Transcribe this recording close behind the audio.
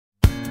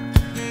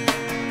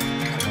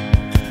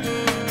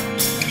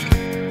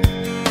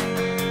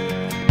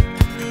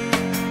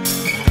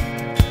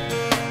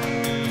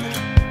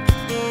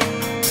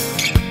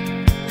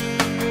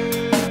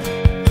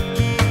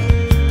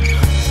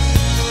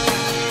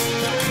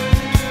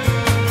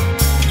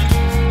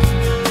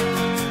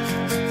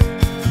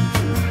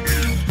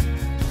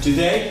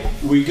Today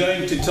we're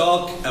going to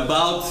talk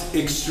about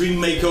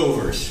extreme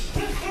makeovers.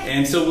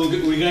 And so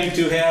we're going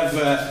to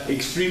have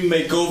Extreme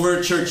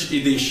Makeover Church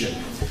Edition.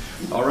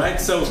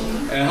 Alright, so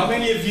how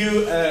many of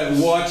you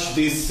watch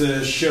this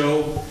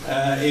show,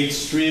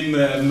 Extreme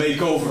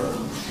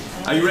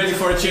Makeover? Are you ready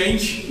for a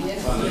change?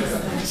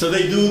 Yes. So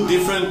they do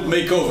different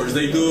makeovers.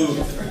 They do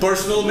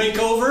personal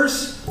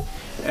makeovers,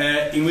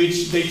 in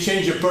which they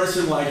change a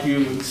person like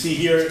you see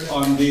here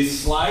on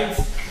this slide.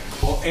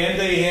 And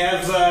they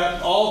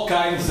have all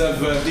kinds of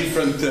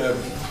different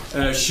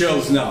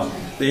shows now.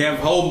 They have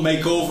home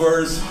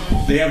makeovers,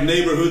 they have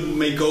neighborhood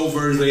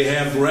makeovers, they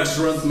have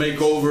restaurant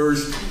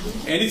makeovers,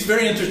 and it's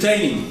very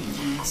entertaining.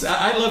 So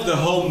I love the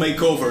home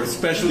makeover,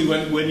 especially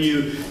when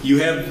you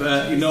have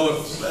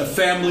a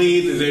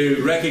family,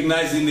 they're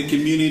recognized in the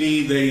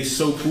community, they're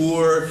so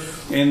poor,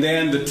 and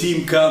then the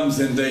team comes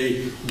and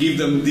they give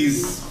them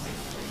these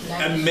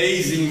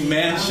amazing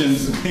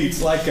mansions.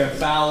 It's like a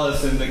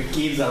palace, and the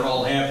kids are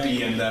all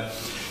happy. And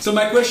so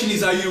my question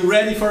is, are you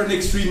ready for an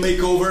extreme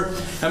makeover?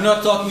 I'm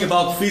not talking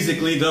about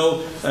physically,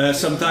 though.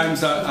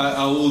 Sometimes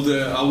I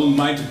wouldn't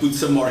mind to put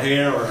some more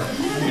hair, or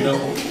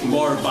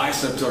more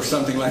biceps or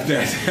something like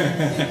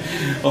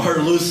that,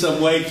 or lose some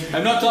weight.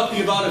 I'm not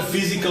talking about a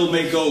physical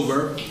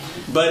makeover,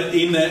 but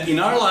in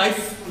our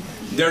life,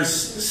 there's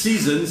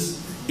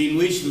seasons in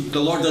which the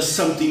Lord does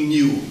something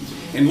new.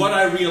 And what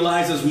I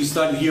realized as we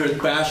started here at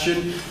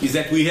Passion is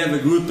that we have a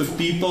group of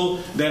people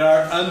that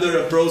are under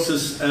a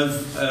process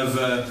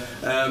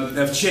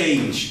of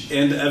change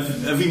and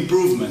of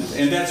improvement.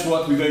 And that's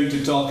what we're going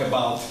to talk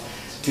about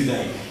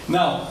today.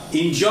 Now,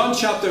 in John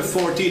chapter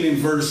 14 in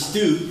verse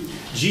 2,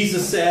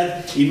 Jesus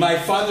said, "In my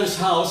Father's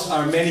house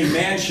are many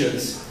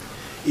mansions.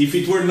 If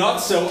it were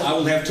not so, I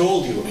would have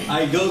told you.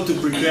 I go to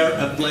prepare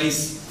a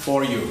place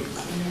for you."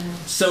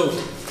 So,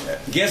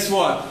 guess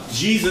what?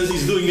 Jesus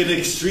is doing an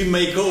extreme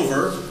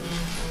makeover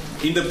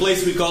in the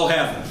place we call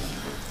heaven,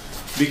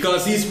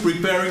 because He's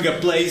preparing a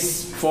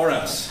place for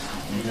us.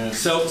 Yeah.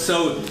 So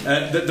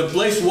the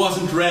place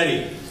wasn't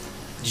ready.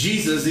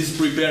 Jesus is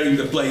preparing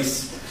the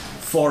place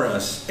for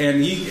us,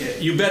 and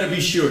you better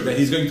be sure that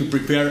He's going to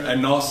prepare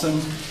an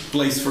awesome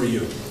place for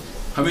you.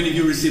 How many of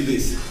you received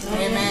this?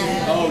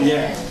 Amen. Oh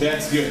yeah,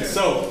 that's good.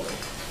 So,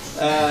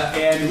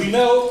 and we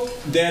know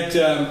that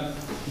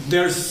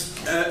there's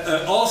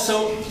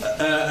also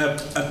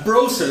a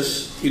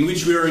process in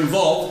which we are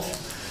involved,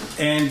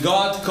 and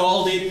God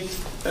called it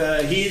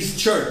His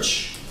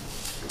church,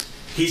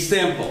 His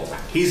temple,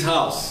 His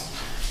house,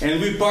 and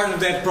we're part of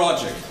that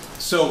project.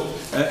 So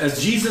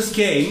as Jesus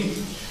came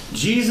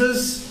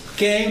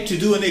to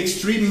do an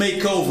extreme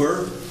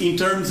makeover in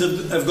terms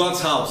of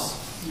God's house,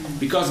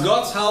 because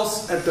God's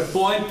house at the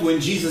point when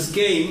Jesus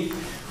came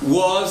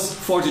was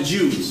for the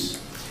Jews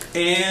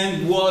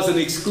and was an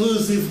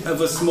exclusive of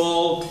a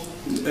small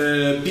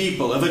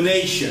people, of a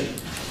nation.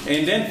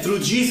 And then through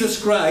Jesus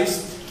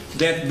Christ,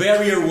 that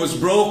barrier was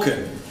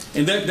broken,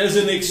 and there's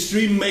an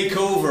extreme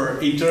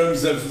makeover in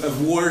terms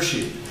of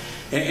worship.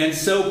 And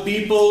so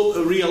people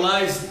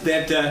realize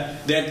that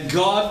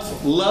God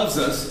loves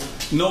us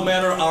no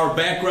matter our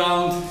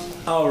background,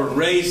 our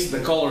race, the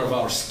color of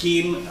our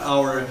skin,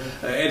 our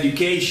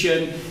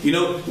education.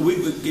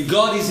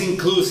 God is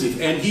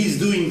inclusive, and He's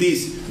doing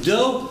this.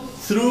 Though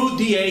through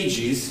the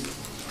ages,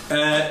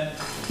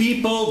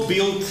 people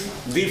built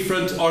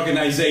different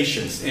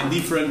organizations and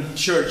different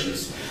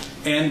churches,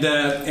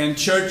 and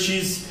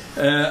churches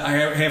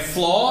have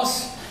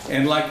flaws,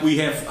 and like we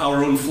have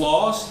our own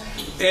flaws,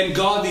 and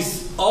God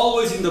is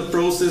always in the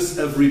process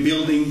of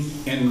rebuilding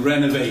and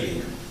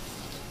renovating.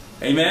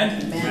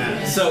 Amen?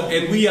 Amen. So,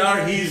 and we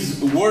are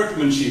His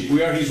workmanship,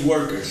 we are His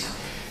workers,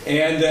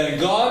 and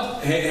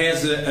God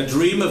has a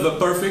dream of a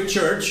perfect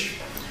church.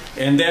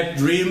 And that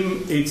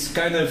dream, it's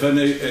kind of an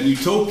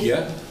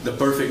utopia, the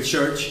perfect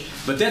church,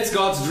 but that's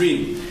God's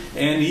dream.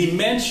 And He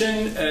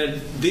mentioned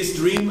this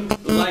dream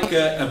like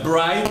a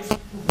bride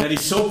that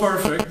is so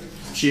perfect,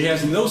 she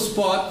has no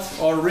spot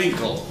or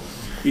wrinkle.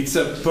 It's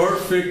a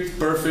perfect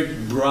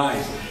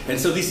bride. And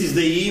so this is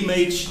the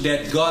image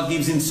that God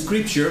gives in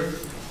Scripture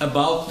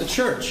about the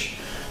church.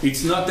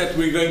 It's not that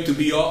we're going to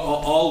be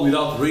all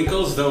without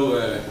wrinkles,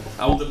 though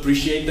I would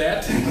appreciate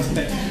that,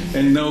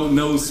 and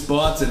no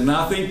spots and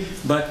nothing.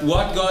 But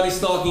what God is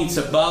talking, it's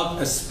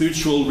about a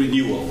spiritual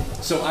renewal.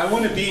 So I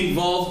want to be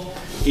involved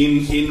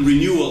in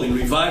renewal, in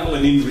revival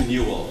and in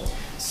renewal.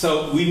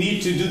 So we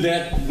need to do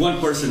that one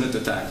person at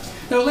a time.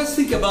 Now let's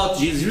think about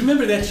Jesus.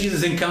 Remember that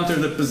Jesus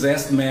encountered a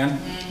possessed man,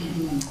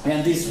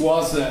 and this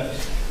was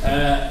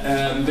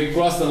they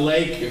crossed the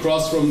lake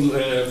across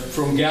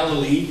from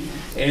Galilee.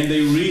 And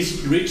they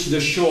reached the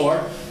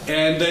shore,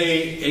 and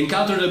they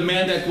encountered a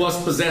man that was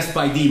possessed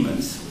by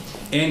demons.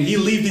 And he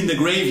lived in the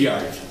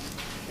graveyard.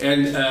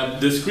 And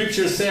the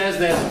scripture says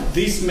that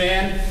this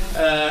man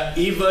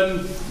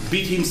even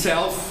beat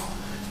himself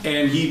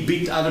and he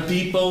beat other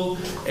people,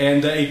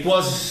 and it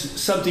was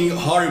something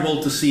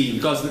horrible to see,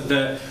 because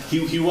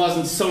he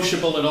wasn't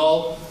sociable at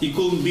all. He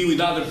couldn't be with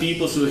other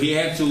people, so he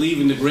had to live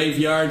in the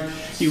graveyard.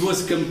 He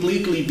was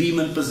completely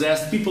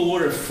demon-possessed. People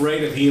were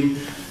afraid of him.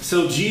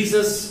 So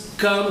Jesus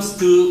comes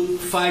to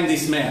find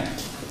this man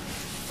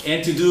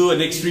and to do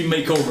an extreme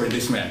makeover in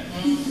this man.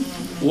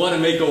 What a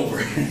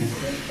makeover.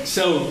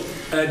 So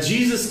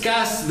Jesus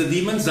casts the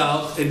demons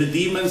out, and the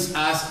demons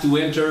ask to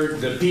enter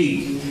the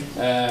pig.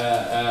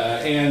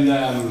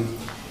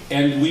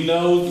 And we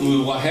know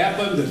what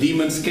happened. The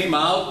demons came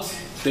out,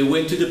 they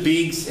went to the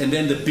pigs, and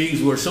then the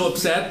pigs were so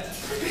upset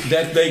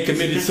that they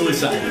committed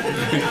suicide.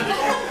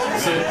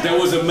 So there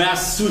was a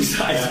mass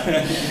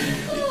suicide.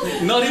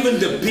 Not even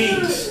the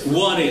pigs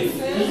wanted,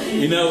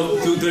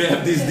 to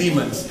have these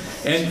demons.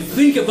 And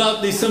think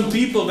about this, some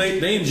people,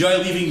 they enjoy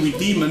living with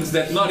demons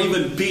that not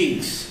even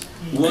pigs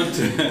want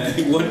to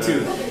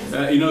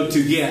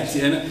get.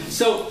 And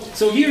so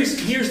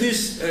here's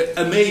this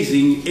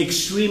amazing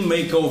extreme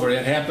makeover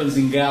that happens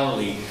in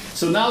Galilee.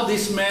 So now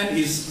this man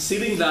is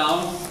sitting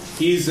down.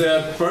 He's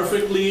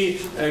perfectly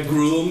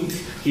groomed.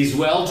 He's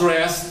well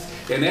dressed,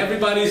 and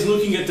everybody is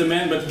looking at the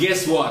man. But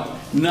guess what?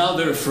 Now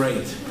they're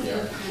afraid.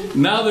 Yeah.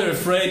 Now they're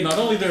afraid. Not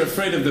only they're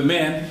afraid of the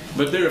man,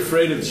 but they're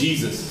afraid of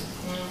Jesus.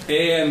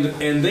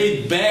 And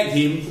they begged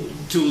him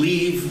to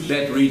leave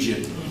that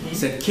region. He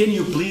said, "Can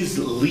you please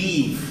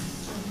leave?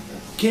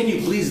 Can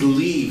you please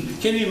leave?"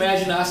 Can you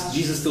imagine ask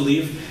Jesus to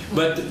leave?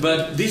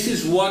 But this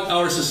is what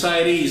our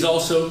society is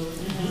also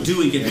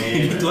doing, and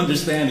we need to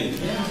understand it.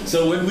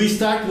 So when we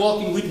start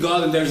walking with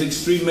God and there's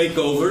extreme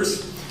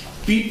makeovers,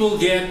 people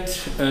get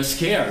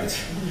scared,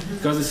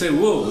 because they say,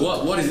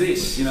 "Whoa, what is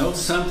this?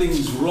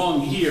 Something's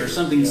wrong here.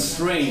 Something's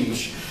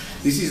strange.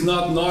 This is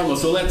not normal.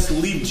 So let's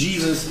leave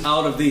Jesus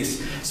out of this."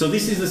 So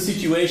this is the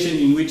situation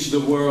in which the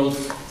world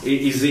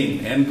is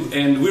in,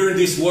 and we're in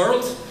this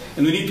world,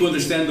 and we need to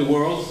understand the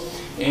world.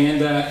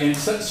 And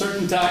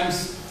certain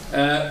times,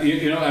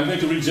 I'm going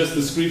to read just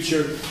the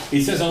scripture.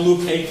 It says on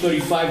Luke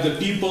 8:35, the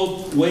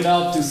people went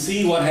out to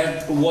see what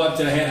had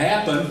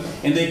happened,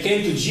 and they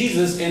came to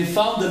Jesus and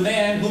found the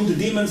man whom the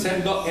demons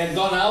had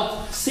gone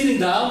out, sitting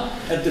down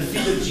at the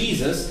feet of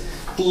Jesus,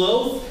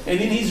 clothed and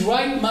in his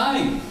right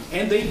mind,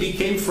 and they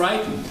became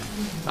frightened.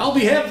 I'll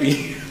be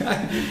happy.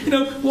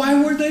 Why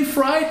were they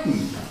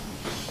frightened?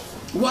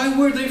 Why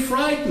were they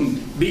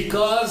frightened?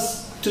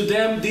 Because to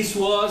them this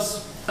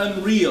was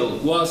unreal,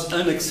 was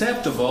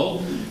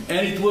unacceptable,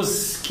 and it was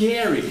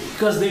scary,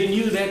 because they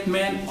knew that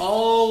man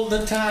all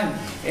the time,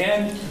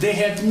 and they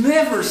had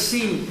never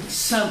seen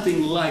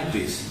something like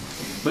this.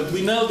 But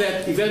we know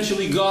that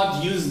eventually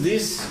God used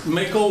this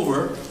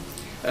makeover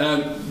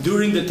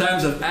during the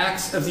times of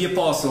Acts of the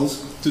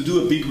Apostles to do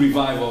a big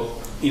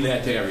revival in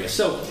that area.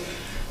 So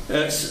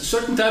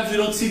certain times we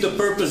don't see the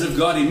purpose of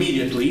God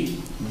immediately,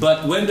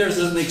 but when there's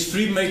an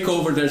extreme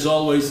makeover, there's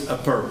always a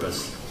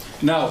purpose.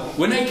 Now,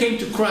 when I came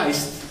to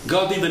Christ,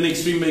 God did an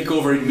extreme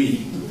makeover in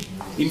me.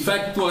 In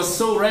fact, it was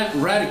so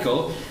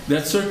radical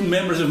that certain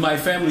members of my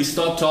family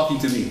stopped talking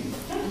to me.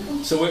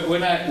 So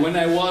when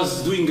I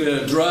was doing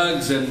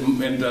drugs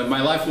and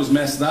my life was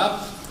messed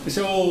up, they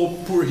said, "Oh,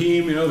 poor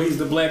him, he's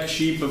the black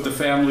sheep of the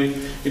family,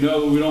 we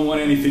don't want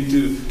anything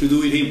to do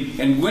with him."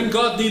 And when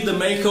God did the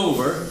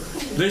makeover,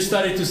 they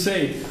started to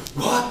say,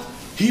 "What?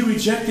 He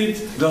rejected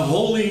the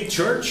Holy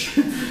Church?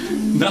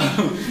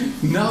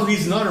 Now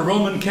he's not a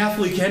Roman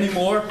Catholic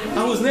anymore."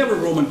 I was never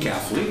Roman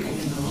Catholic,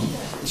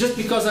 just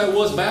because I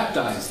was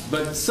baptized.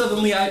 But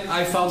suddenly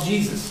I found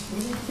Jesus.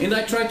 And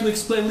I tried to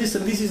explain,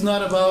 listen, this is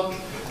not about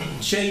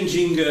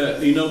changing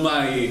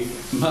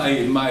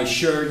my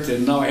shirt,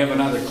 and now I have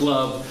another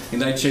club,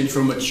 and I changed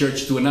from a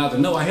church to another.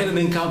 No, I had an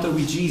encounter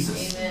with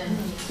Jesus. Amen.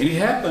 And it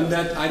happened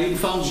that I didn't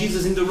find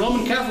Jesus in the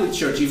Roman Catholic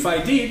Church. If I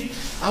did,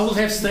 I would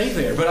have stayed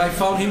there, but I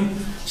found him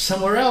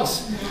somewhere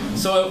else.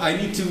 So I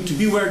need to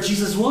be where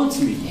Jesus wants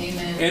me.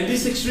 Amen. And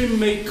this extreme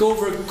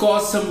makeover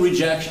caused some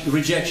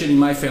rejection in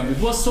my family. It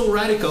was so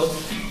radical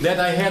that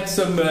I had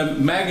some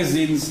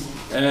magazines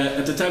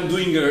at the time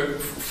doing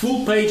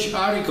full-page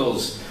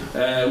articles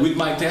with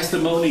my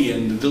testimony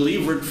and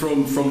delivered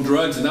from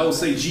drugs, and I would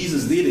say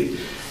Jesus did it.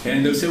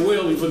 And they'll say,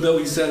 well, even though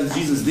he says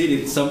Jesus did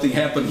it, something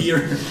happened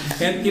here.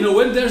 And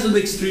when there's an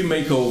extreme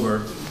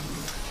makeover,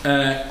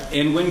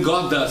 and when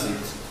God does it,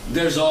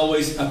 there's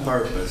always a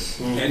purpose.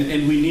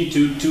 And we need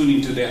to tune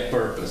into that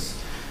purpose.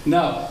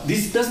 Now,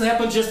 this doesn't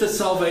happen just at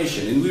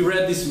salvation. And we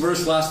read this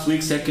verse last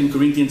week, 2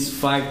 Corinthians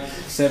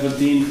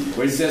 5:17,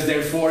 where it says,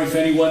 "Therefore, if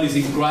anyone is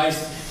in Christ,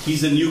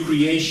 he's a new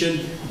creation.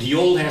 The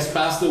old has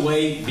passed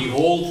away.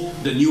 Behold,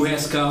 the new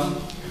has come."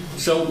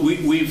 So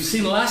we've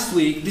seen last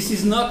week, this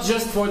is not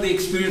just for the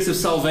experience of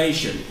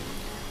salvation,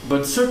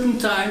 but certain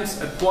times,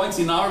 at points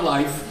in our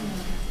life,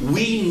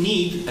 we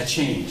need a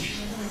change.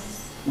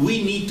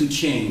 We need to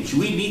change.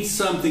 We need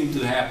something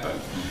to happen.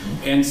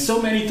 And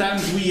so many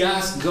times we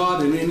ask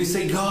God, and we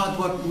say, "God,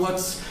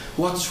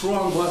 what's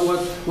wrong?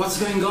 What's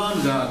going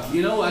on, God?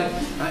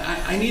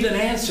 I need an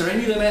answer. I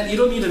need an answer." You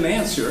don't need an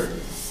answer.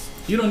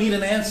 You don't need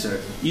an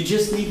answer. You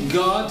just need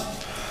God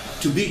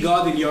to be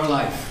God in your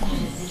life.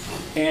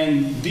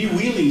 And be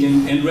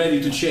willing and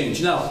ready to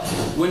change. Now,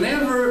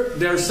 whenever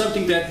there's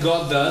something that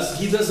God does,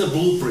 He does a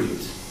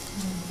blueprint.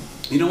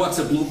 You know what's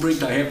a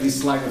blueprint? I have this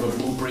slide of a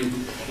blueprint.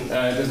 It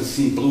doesn't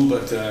seem blue,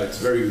 but it's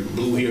very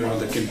blue here on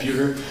the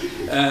computer.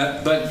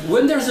 But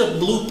when there's a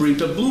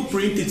blueprint,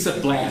 it's a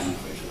plan.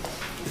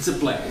 It's a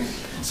plan.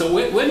 So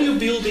when you're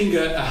building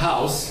a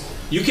house,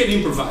 you can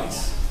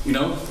improvise, you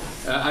know.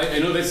 I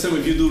know that some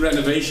of you do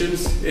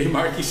renovations, hey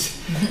Marcus.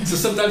 So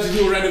sometimes you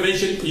do a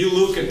renovation, you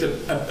look at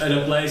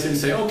a place and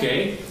say,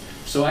 okay,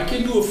 so I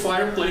can do a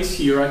fireplace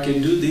here, I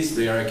can do this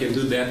there, I can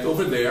do that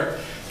over there.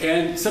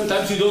 And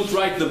sometimes you don't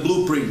write the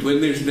blueprint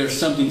when there's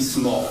something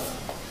small.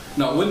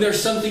 Now, when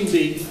there's something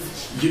big,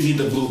 you need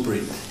a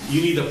blueprint,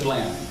 you need a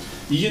plan.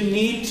 You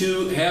need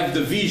to have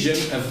the vision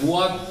of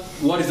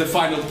what is the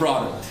final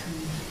product.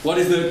 What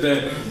is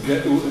the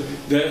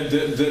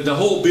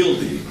whole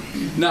building?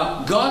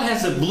 Now, God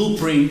has a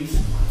blueprint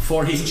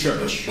for His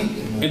church,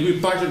 and we're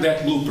part of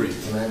that blueprint,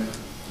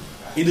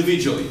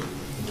 individually.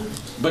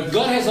 But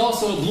God has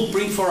also a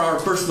blueprint for our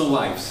personal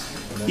lives.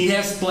 He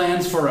has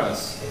plans for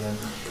us.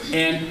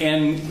 And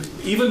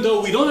even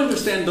though we don't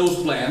understand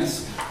those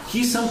plans,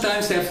 He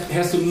sometimes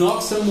has to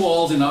knock some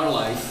walls in our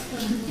life.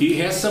 He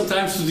has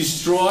sometimes to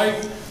destroy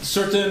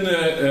certain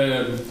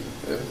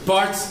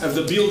parts of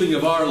the building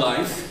of our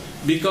life,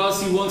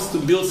 because He wants to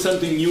build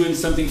something new and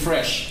something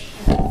fresh.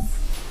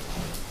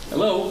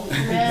 Hello?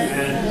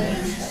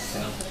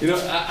 You know,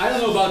 I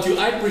don't know about you,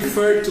 I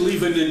prefer to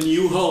live in a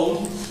new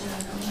home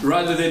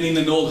rather than in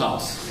an old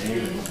house.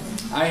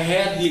 I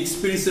had the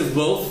experience of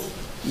both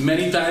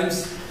many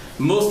times.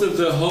 Most of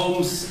the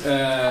homes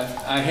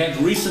I had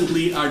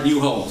recently are new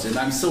homes, and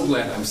I'm so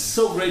glad. I'm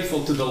so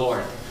grateful to the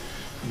Lord,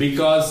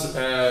 because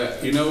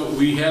you know,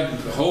 we had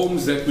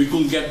homes that we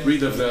couldn't get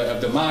rid of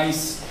the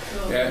mice,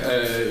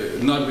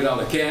 not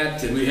without a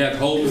cat, and we had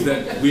homes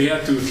that we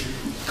had to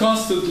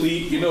constantly,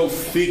 you know,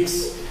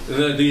 fix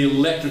the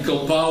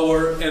electrical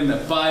power and the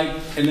pipe,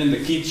 and then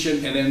the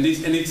kitchen, and then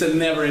this, and it's a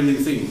never-ending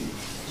thing.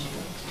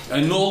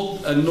 An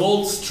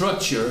old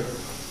structure,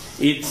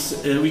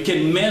 we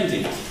can mend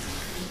it,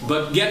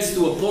 but gets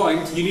to a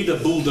point you need a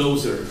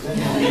bulldozer.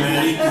 You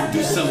need to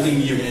do something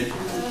new.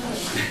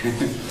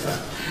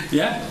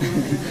 Yeah.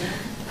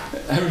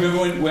 I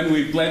remember when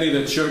we planted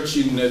a church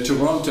in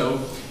Toronto,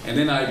 and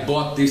then I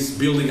bought this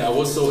building. I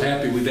was so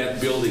happy with that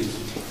building.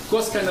 It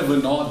was kind of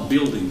an odd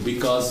building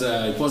because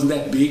it wasn't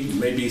that big,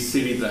 maybe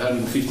seated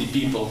 150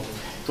 people.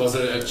 It was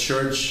a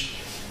church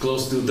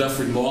close to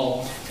Dufferin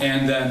Mall,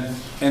 and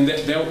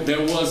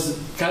there was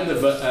kind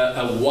of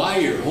a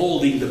wire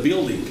holding the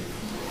building.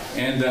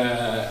 And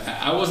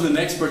I wasn't an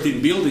expert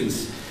in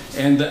buildings.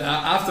 And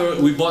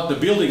after we bought the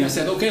building, I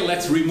said, okay,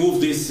 let's remove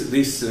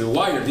this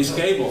wire, this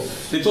cable.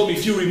 They told me,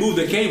 if you remove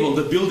the cable,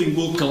 the building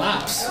will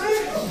collapse.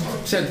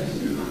 I said,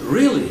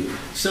 really?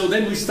 So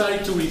then we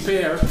started to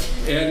repair,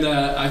 and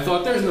I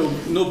thought, there's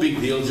no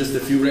big deal, just a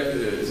few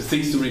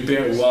things to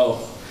repair.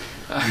 Wow.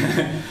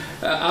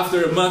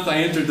 After a month I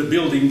entered the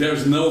building,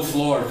 there's no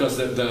floor, because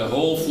the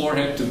whole floor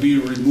had to be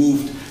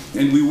removed.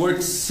 And we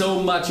worked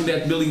so much in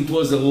that building, it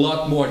was a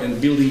lot more than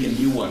building a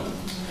new one.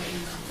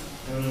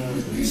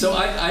 So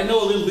I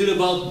know a little bit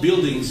about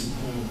buildings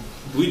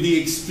with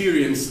the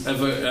experience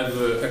of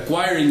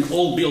acquiring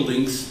old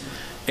buildings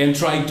and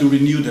trying to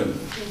renew them.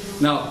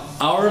 Now,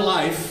 our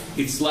life,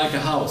 it's like a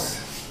house,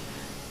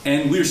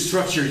 and we're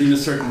structured in a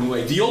certain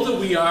way. The older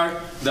we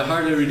are, the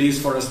harder it is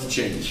for us to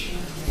change.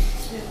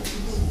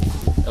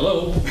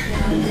 Hello?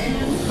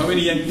 How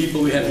many young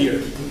people we have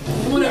here?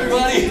 Come on,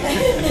 everybody!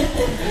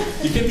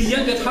 You can be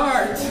young at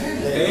heart,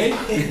 eh?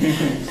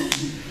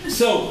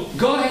 So,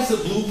 God has a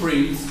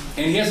blueprint,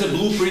 and He has a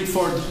blueprint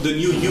for the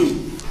new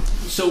you.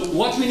 So,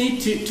 what we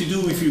need to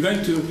do if you're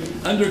going to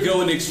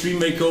undergo an extreme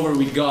makeover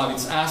with God,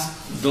 it's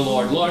ask the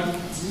Lord, Lord,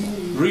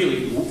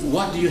 really,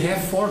 what do you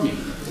have for me?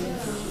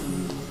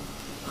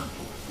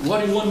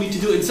 What do you want me to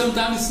do? And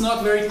sometimes it's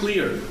not very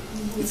clear.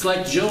 It's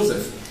like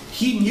Joseph.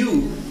 He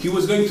knew he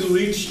was going to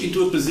reach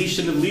into a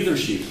position of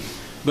leadership,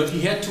 but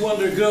he had to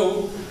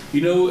undergo,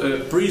 you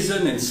know,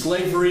 prison and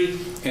slavery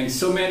and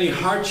so many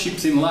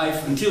hardships in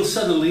life until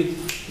suddenly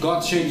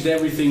God changed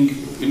everything,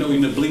 you know,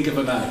 in the blink of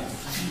an eye.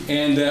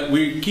 And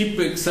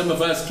some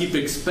of us keep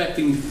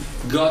expecting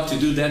God to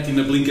do that in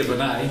the blink of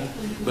an eye,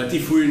 but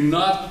if we're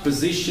not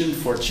positioned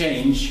for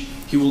change,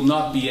 He will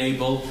not be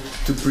able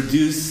to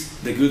produce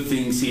the good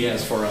things He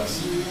has for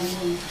us.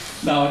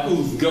 Now, I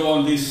could go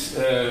on this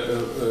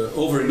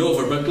over and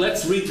over, but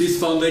let's read this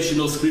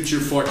foundational scripture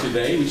for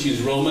today, which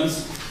is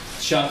Romans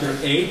chapter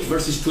 8,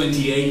 verses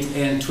 28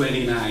 and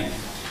 29.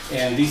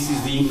 And this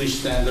is the English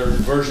Standard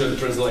Version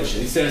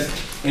translation. It says,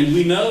 "And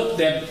we know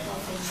that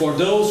for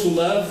those who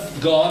love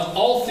God,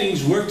 all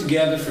things work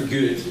together for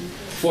good,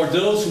 for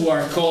those who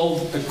are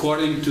called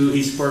according to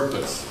His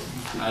purpose."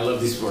 I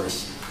love this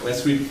verse.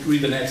 Let's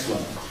read the next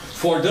one.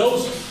 "For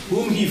those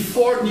whom He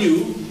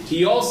foreknew,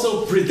 He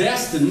also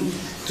predestined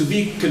to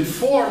be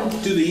conformed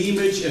to the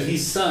image of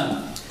His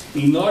Son,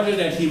 in order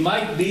that He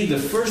might be the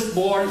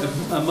firstborn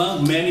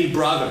among many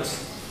brothers.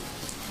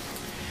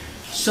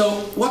 So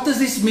what does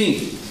this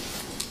mean?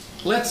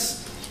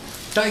 Let's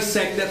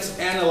dissect, let's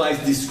analyze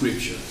this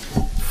scripture.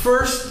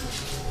 First,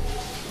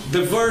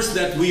 the verse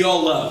that we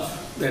all love,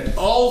 that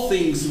all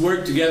things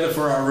work together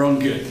for our own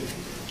good.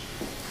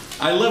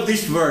 I love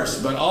this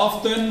verse, but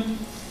often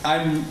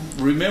I'm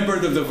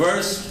remembered of the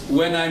verse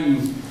when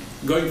I'm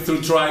going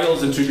through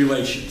trials and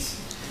tribulations.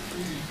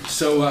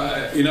 So,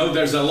 you know,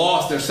 there's a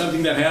loss, there's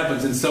something that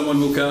happens, and someone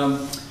will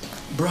come,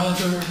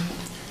 brother,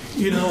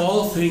 you know,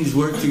 all things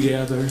work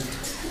together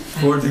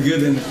for the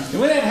good. And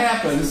when that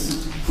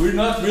happens, we're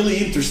not really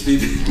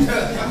interested. You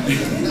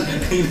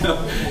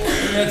know,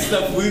 that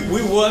stuff.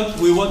 We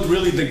want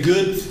really the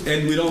good,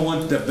 and we don't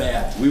want the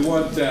bad. We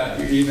want,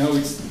 you know,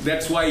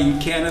 that's why in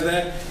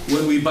Canada,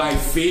 when we buy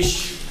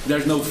fish,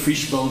 there's no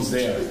fish bones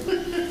there.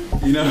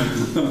 You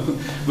know,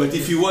 but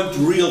if you want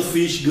real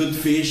fish, good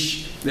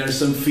fish, there's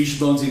some fish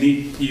bones in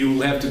it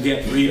you'll have to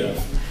get rid of.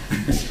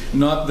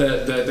 Not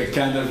the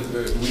kind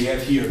of we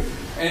have here.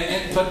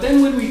 But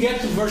then when we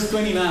get to verse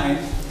 29,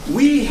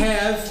 we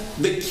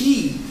have the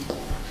key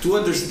to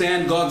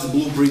understand God's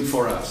blueprint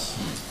for us.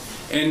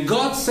 And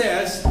God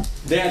says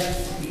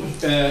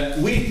that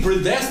we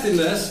predestined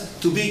us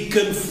to be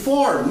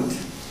conformed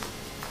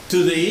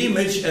to the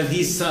image of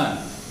His Son.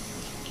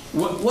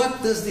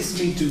 What does this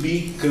mean, to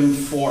be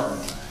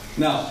conformed?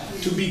 Now,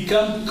 to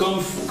become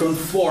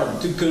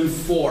conformed, to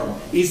conform,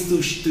 is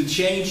to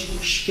change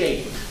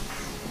shape.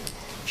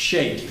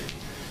 Shape.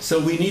 So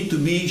we need to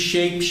be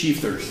shape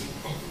shifters.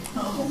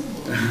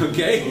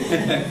 Okay?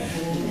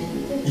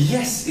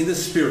 Yes, in the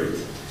Spirit.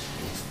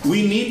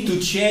 We need to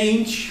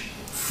change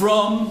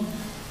from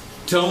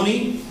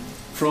Tony,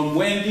 from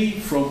Wendy,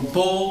 from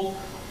Paul,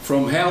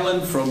 from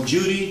Helen, from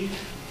Judy.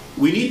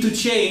 We need to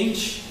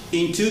change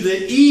into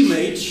the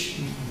image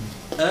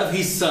of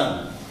His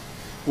Son.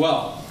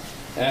 Well,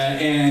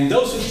 and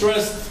those who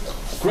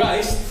trust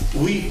Christ,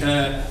 we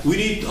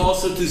need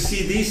also to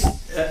see this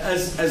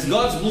as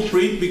God's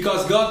blueprint,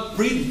 because God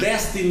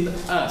predestined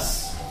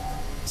us.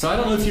 So I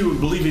don't know if you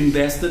believe in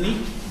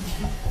destiny.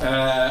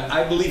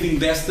 I believe in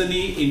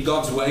destiny in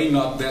God's way,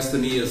 not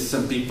destiny as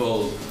some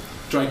people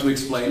try to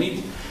explain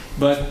it.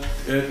 But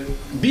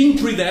being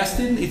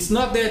predestined, it's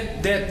not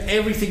that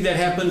everything that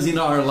happens in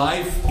our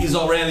life is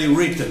already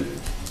written.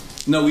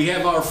 No, we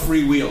have our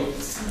free will.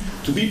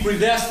 To be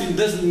predestined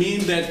doesn't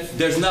mean that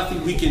there's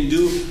nothing we can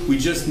do. We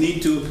just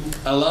need to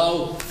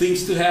allow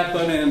things to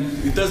happen,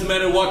 and it doesn't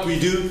matter what we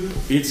do,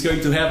 it's going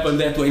to happen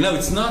that way. No,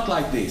 it's not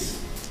like this.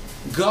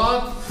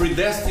 God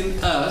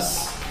predestined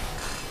us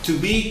to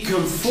be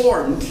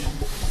conformed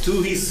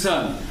to His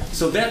Son.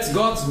 So that's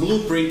God's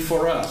blueprint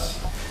for us.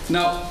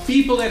 Now,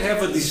 people that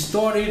have a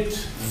distorted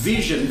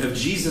vision of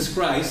Jesus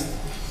Christ,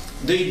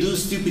 they do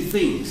stupid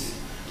things.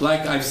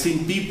 Like I've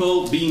seen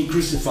people being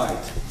crucified.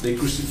 They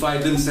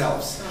crucified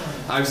themselves.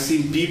 I've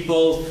seen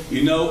people,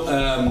 you know,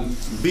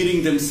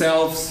 beating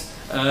themselves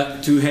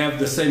to have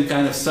the same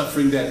kind of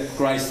suffering that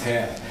Christ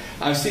had.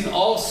 I've seen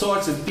all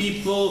sorts of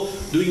people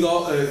doing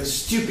all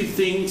stupid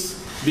things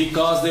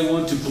because they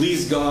want to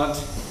please God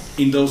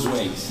in those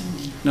ways.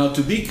 Now,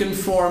 to be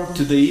conformed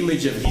to the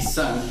image of His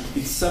Son,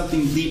 it's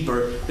something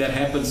deeper that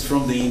happens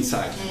from the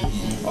inside.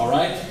 All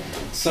right?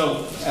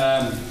 So,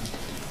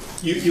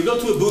 you go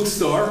to a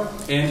bookstore,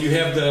 and you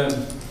have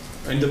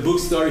in the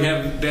bookstore you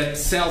have that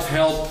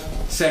self-help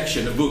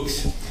section of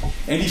books.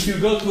 And if you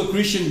go to a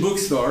Christian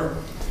bookstore,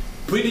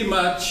 pretty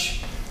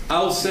much,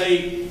 I'll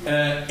say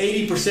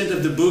 80%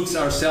 of the books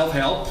are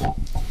self-help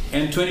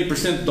and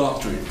 20%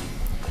 doctrine.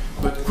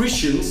 But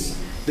Christians,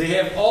 they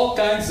have all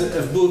kinds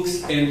of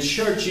books, and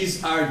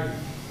churches are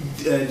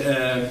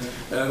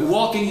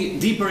walking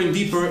deeper and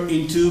deeper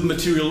into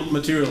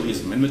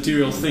materialism and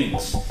material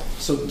things.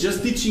 So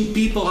just teaching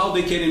people how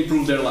they can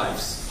improve their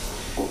lives.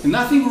 And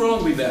nothing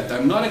wrong with that.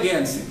 I'm not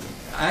against it.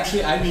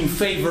 Actually, I'm in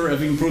favor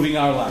of improving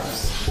our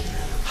lives.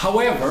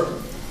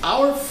 However,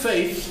 our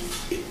faith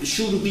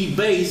shouldn't be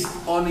based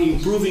on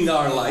improving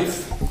our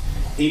life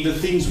in the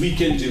things we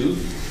can do,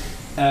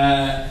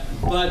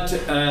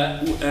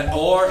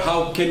 or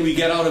how can we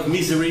get out of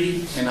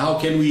misery, and how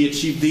can we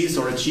achieve this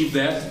or achieve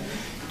that.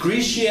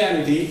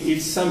 Christianity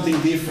is something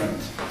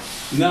different.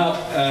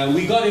 Now,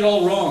 we got it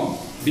all wrong,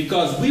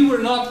 because we were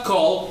not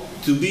called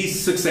to be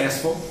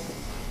successful.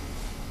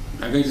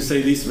 I'm going to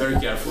say this very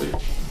carefully.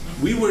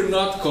 We were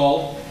not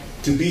called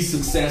to be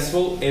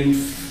successful and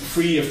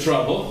free of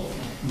trouble,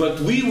 but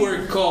we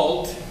were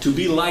called to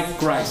be like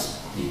Christ.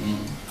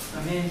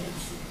 Amen.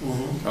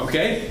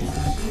 Okay?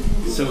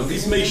 So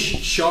this may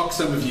shock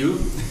some of you,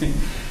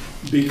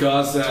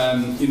 because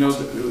you know,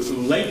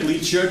 lately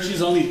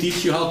churches only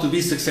teach you how to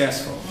be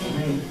successful.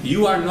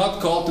 You are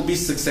not called to be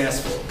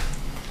successful.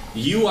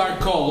 You are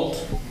called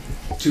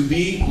to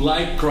be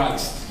like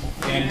Christ.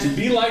 And to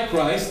be like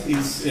Christ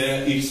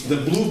is the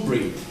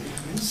blueprint.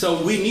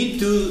 So we need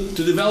to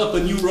develop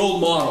a new role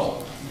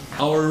model.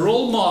 Our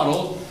role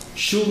model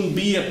shouldn't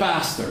be a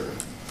pastor,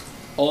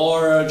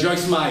 or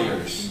Joyce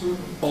Myers,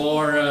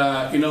 or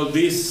you know,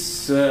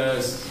 this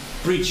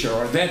preacher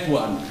or that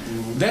one.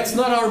 That's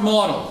not our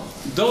model.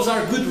 Those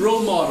are good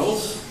role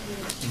models,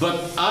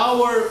 but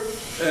our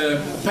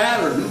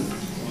pattern,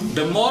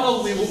 the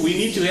model we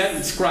need to have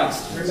is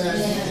Christ.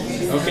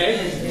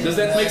 Okay? Does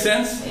that make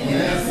sense?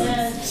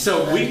 Yes.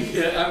 So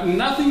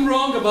nothing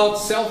wrong about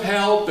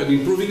self-help and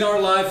improving our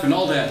life and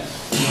all that.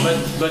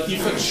 But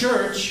if a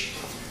church,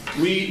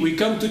 we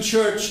come to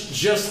church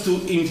just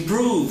to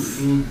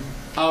improve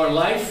our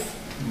life,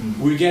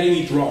 we're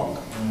getting it wrong.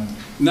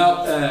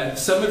 Now,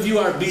 some of you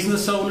are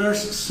business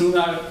owners, some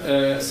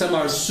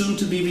are soon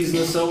to be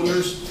business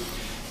owners,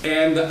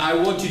 and I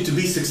want you to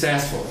be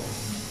successful.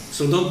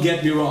 So don't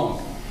get me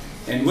wrong.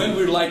 And when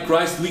we're like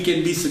Christ, we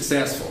can be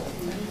successful.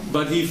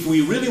 But if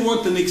we really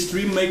want an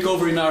extreme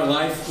makeover in our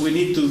life, we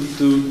need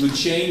to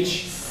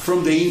change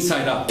from the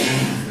inside out.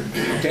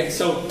 Okay,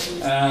 so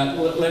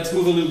let's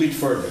move a little bit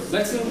further.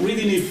 Let's read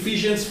in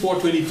Ephesians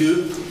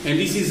 4:22, and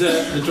this is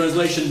the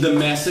translation, the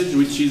Message,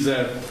 which is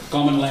a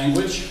common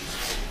language.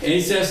 And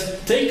it says,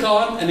 take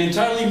on an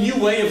entirely new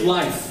way of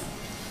life,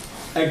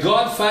 a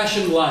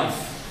God-fashioned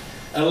life,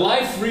 a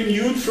life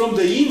renewed from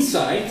the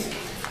inside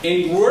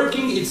and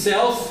working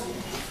itself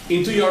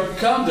into your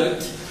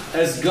conduct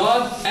as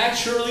God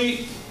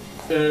actually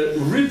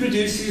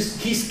reproduces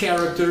His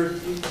character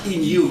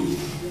in you.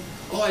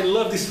 Oh, I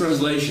love this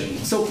translation.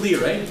 It's so clear,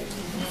 right?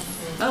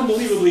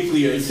 Unbelievably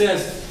clear. It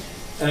says,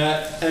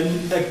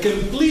 a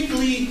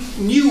completely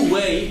new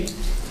way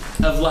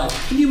of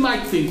life. And you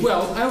might think,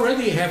 well, I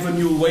already have a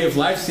new way of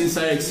life since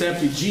I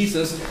accepted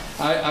Jesus.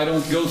 I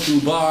don't go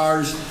to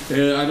bars,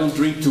 I don't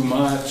drink too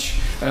much,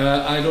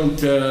 I don't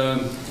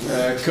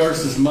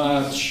curse as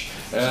much,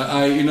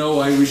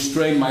 I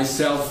restrain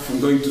myself from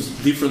going to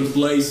different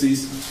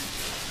places.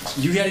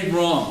 You get it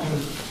wrong.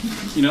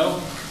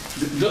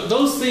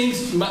 Those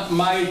things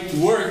might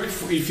work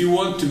if you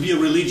want to be a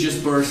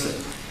religious person.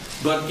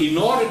 But in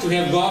order to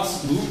have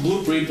God's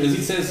blueprint, as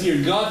it says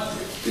here, God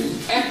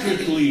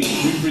accurately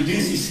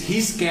reproduces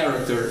His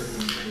character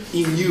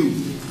in you.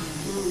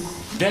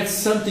 That's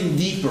something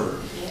deeper.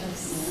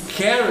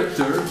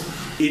 Character,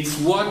 it's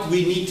what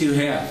we need to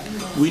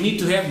have. We need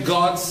to have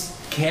God's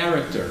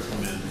character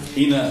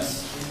in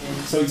us.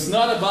 So it's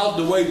not about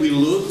the way we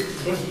look.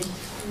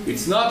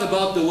 It's not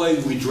about the way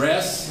we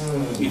dress.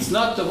 It's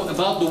not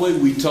about the way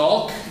we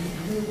talk.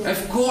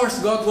 Of course,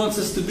 God wants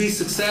us to be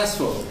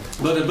successful.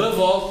 But above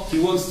all, He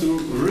wants to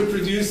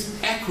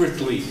reproduce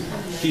accurately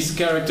His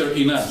character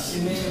in us.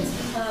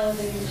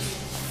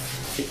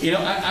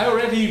 I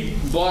already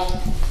bought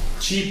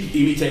cheap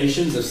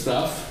imitations of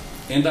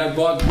stuff, and I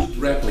bought good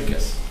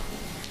replicas.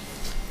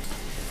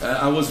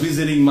 I was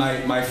visiting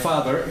my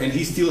father, and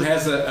he still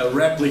has a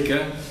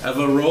replica of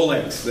a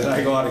Rolex that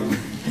I got him.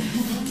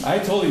 I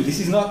told him,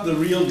 this is not the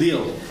real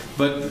deal.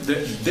 But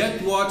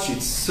that watch,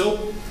 it's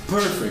so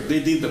perfect.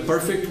 They did the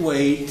perfect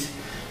weight.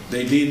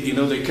 They did,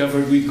 they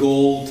covered with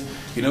gold.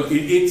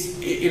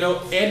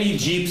 Any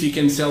gypsy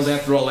can sell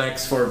that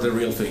Rolex for the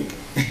real thing.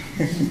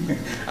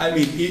 I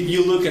mean,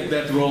 you look at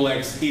that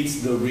Rolex,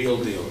 it's the real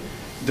deal.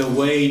 The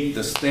weight,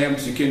 the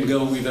stamps, you can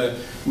go with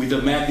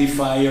a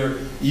magnifier.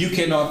 You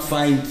cannot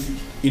find,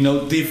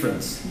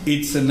 difference.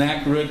 It's an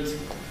accurate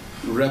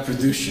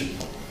reproduction.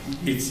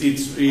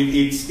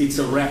 It's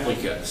a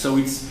replica. So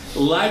it's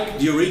like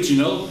the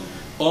original,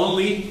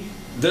 only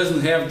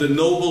doesn't have the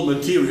noble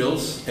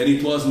materials, and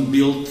it wasn't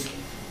built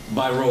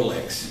by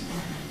Rolex.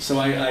 So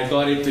I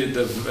got it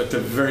at a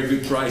very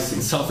good price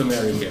in South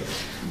America.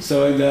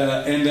 So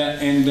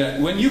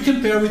and when you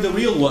compare with the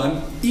real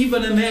one,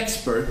 even an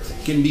expert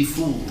can be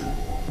fooled.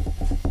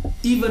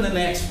 Even an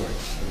expert.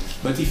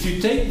 But if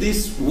you take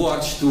this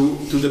watch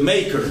to the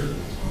maker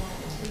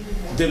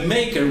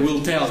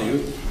will tell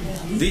you,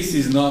 this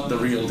is not the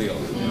real deal.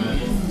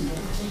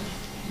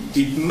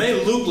 It may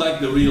look like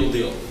the real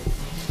deal.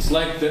 It's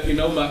like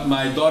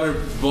my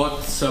daughter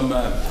bought some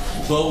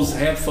Bose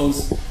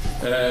headphones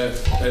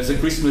as a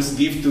Christmas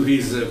gift to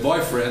his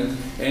boyfriend,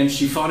 and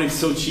she found it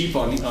so cheap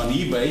on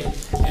eBay,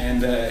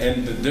 and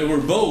they were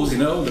Bose,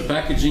 the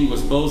packaging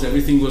was Bose,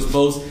 everything was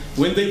Bose.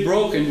 When they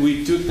broke and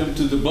we took them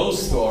to the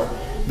Bose store,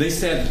 they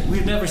said,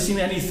 we've never seen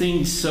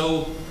anything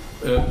so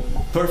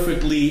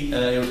perfectly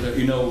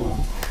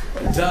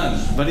done,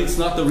 but it's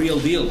not the real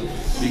deal,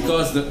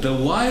 because the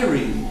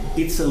wiring,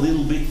 it's a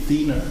little bit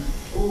thinner.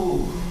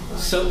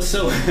 So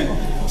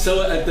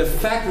at the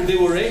factory they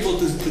were able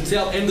to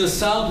tell, and the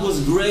sound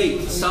was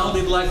great. It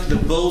sounded like the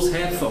Bose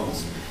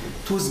headphones.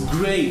 It was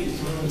great.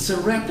 It's a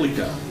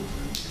replica.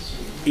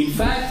 In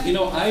fact,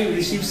 I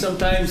receive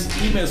sometimes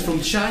emails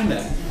from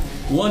China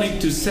wanting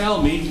to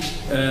sell me,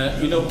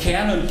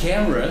 Canon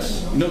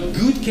cameras,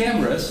 good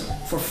cameras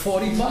for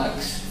 $40.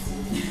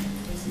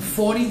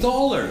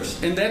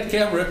 $40, and that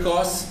camera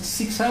costs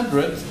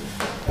 $600.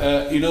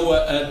 At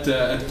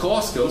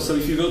Costco. So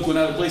if you go to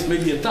another place,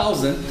 maybe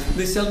 $1,000.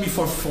 They sell me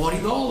for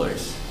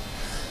 $40.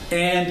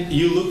 And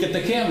you look at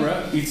the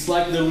camera, it's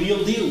like the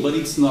real deal, but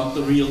it's not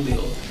the real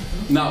deal.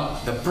 Now,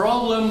 the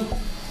problem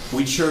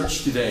with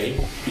church today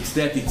is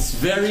that it's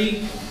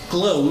very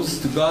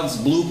close to God's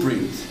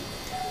blueprint,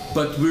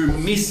 but we're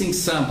missing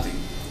something,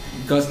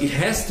 because it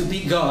has to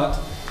be God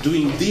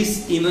doing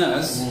this in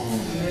us.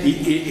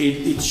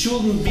 It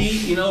shouldn't be,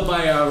 you know,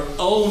 by our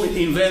own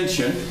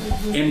invention.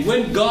 And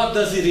when God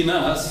does it in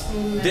us,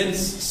 then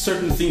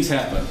certain things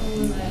happen.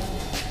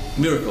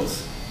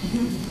 Miracles.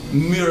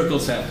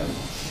 Miracles happen.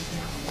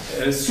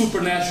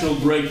 Supernatural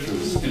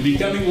breakthroughs. And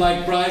becoming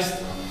like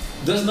Christ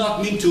does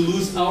not mean to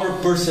lose our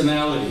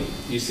personality.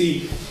 You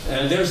see,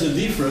 there's a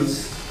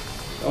difference.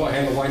 Oh, I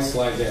have a white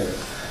slide there.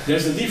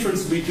 There's a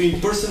difference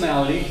between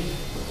personality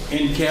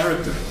and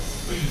character.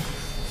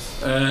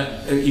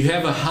 You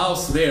have a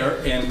house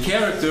there, and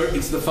character,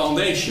 it's the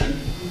foundation.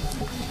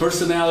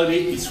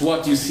 Personality, it's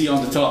what you see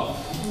on the top.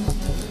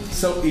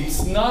 So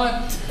it's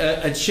not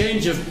a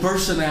change of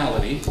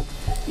personality,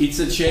 it's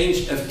a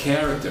change of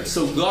character.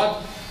 So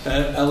God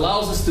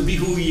allows us to be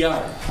who we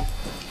are.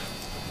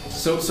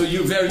 So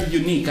you're very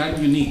unique,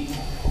 I'm unique.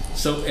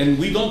 So, and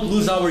we don't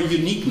lose our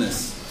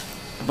uniqueness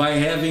by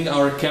having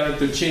our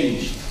character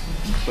changed.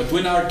 But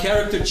when our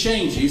character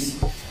changes,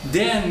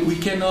 then we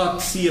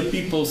cannot see a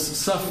person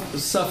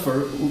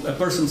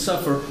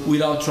suffer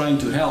without trying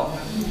to help.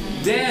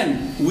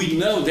 Then we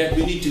know that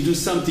we need to do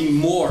something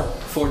more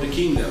for the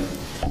kingdom.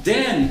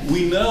 Then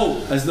we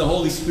know, as the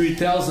Holy Spirit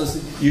tells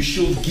us, you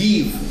should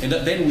give. And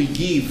then we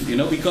give, you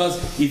know, because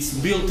it's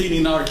built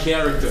in our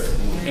character.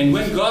 And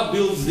when God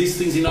builds these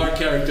things in our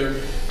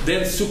character,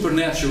 then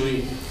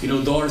supernaturally, you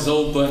know, doors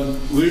open,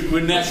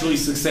 we're naturally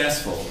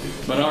successful.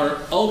 But our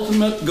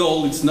ultimate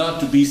goal is not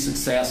to be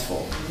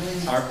successful.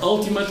 Our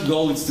ultimate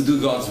goal is to do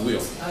God's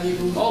will.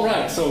 All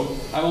right, so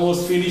I'm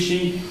almost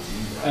finishing.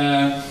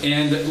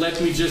 And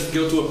let me just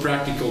go to a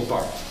practical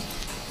part.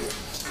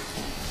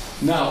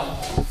 Now,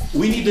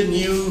 we need a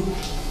new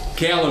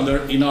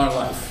calendar in our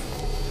life.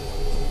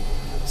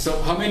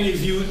 So how many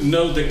of you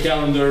know the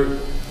calendar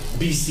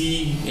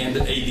BC and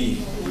AD?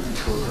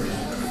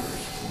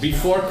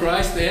 Before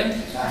Christ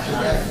and?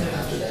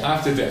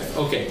 After death.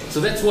 Okay, so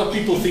that's what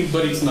people think,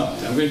 but it's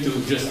not. I'm going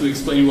to just to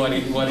explain what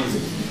is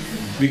it.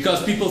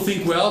 Because people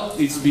think, well,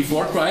 it's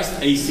before Christ,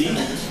 AC,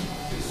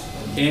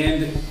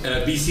 and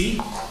BC,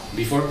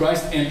 before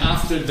Christ, and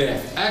after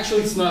death.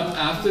 Actually, it's not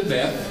after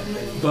death,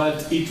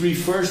 but it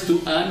refers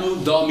to Anno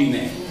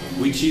Domini,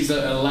 which is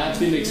a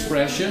Latin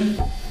expression,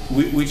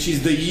 which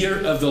is the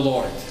year of the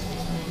Lord.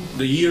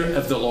 The year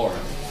of the Lord.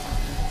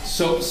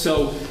 So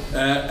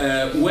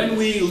when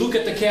we look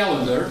at the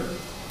calendar,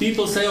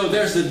 people say, oh,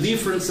 there's a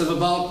difference of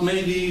about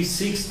maybe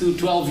 6 to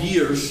 12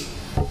 years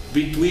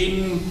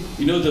between,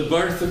 you know, the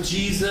birth of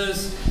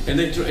Jesus and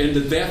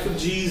the death of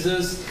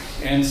Jesus.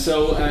 And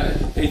so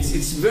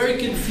it's very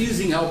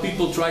confusing how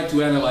people try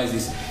to analyze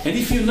this. And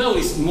if you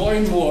notice, more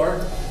and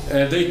more,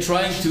 they're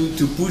trying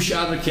to push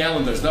other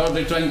calendars. Now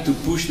they're trying to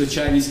push the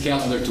Chinese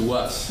calendar to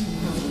us.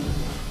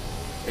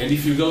 And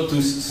if you go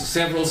to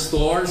several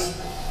stores,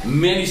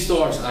 many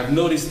stores, I've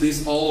noticed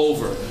this all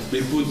over,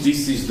 they put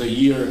this is the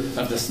year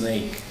of the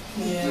snake.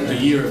 Yeah. The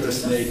year of the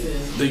snake,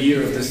 the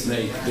year of the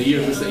snake, the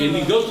year of the snake. And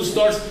you go to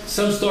stores,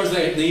 some stores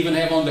they even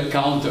have on the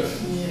counter.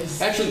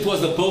 Yes. Actually, it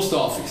was the post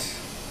office.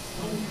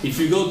 If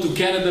you go to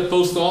Canada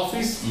Post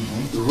Office,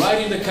 right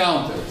in the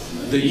counter,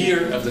 the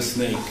year of the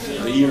snake,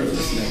 the year of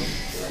the snake,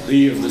 the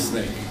year of the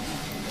snake.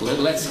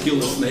 Let's kill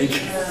the snake.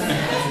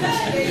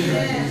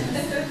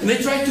 And they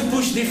try to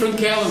push different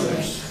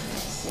calendars.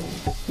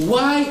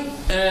 Why,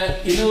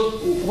 you know,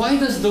 why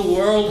does the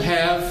world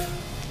have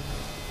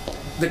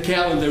the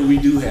calendar we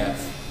do have?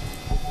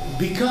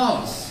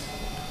 Because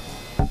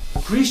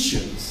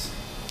Christians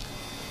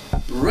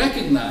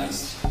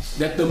recognize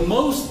that the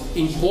most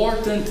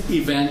important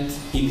event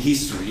in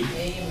history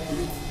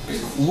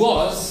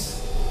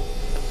was,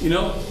 you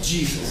know,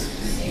 Jesus.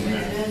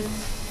 Amen.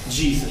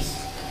 Jesus.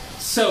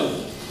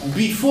 So,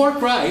 before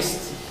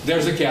Christ,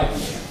 there's a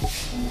calendar.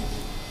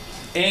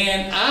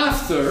 And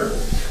after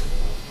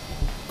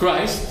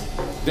Christ,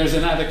 there's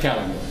another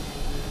calendar.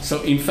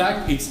 So in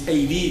fact, it's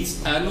AD,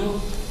 it's Anno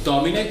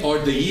Domini, or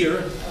the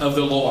year of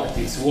the Lord.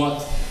 It's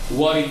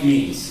what it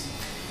means.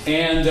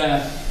 And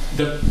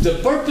the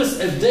purpose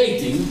of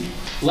dating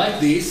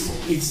like this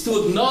is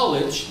to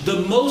acknowledge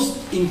the most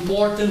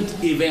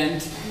important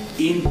event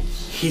in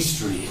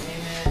history.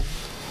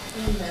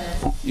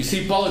 Amen. You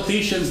see,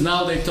 politicians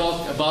now, they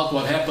talk about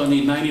what happened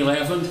in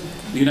 9/11,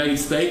 the United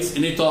States,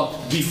 and they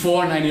talk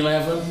before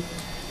 9/11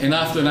 and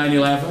after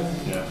 9/11.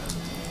 Yeah.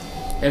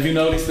 Have you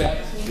noticed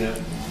that? Yeah.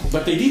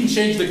 But they didn't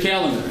change the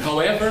calendar.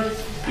 However,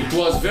 it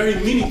was very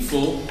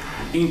meaningful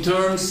in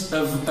terms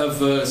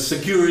of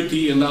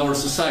security in our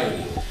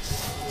society.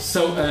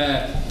 So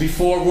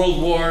before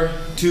World War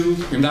II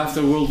and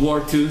after World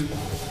War II,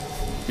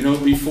 you know,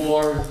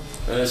 before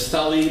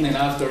Stalin and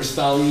after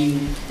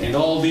Stalin and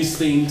all these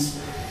things.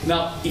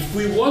 Now, if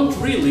we want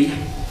really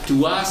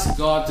to ask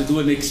God to do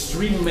an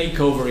extreme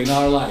makeover in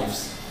our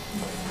lives,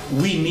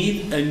 we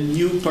need a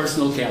new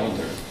personal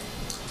calendar.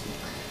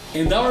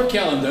 And our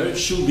calendar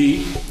should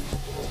be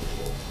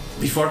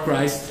before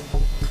Christ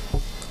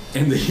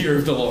and the year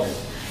of the Lord.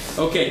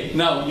 Okay,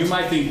 now you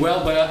might think,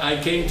 well, but I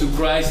came to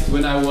Christ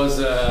when I was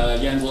a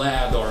young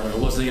lad or I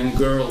was a young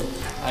girl.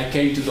 I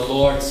came to the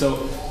Lord,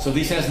 so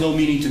this has no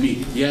meaning to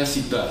me. Yes,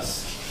 it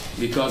does.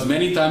 because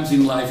many times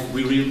in life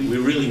we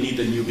really need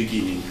a new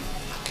beginning.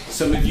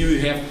 Some of you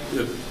have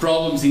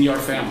problems in your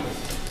family.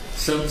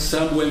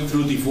 Some went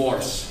through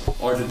divorce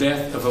or the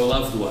death of a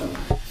loved one.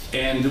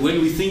 And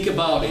when we think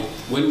about it,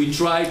 when we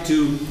try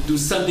to do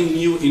something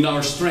new in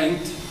our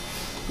strength,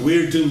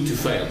 we're doomed to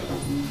fail.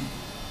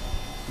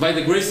 By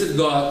the grace of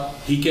God,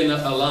 He can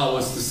allow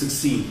us to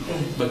succeed.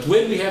 But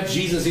when we have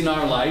Jesus in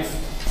our life,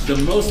 the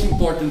most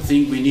important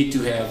thing we need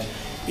to have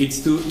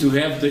is to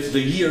have the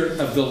year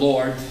of the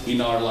Lord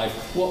in our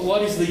life.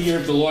 What is the year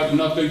of the Lord? I'm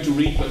not going to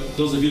read, but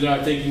those of you that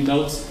are taking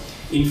notes,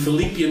 in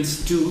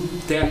Philippians 2,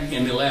 10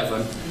 and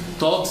 11,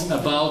 talks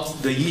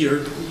about the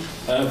year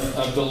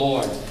of the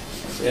Lord.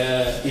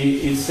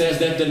 It says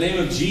that the name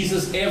of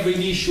Jesus, every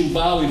knee shall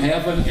bow in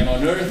heaven and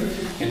on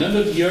earth and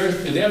under the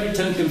earth, and every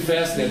tongue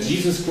confess that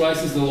Jesus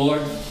Christ is the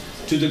Lord,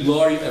 to the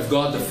glory of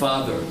God the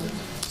Father.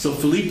 So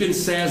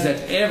Philippians says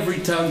that every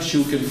tongue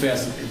shall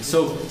confess.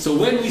 So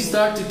when we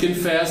start to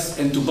confess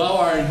and to bow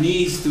our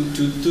knees to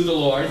the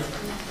Lord,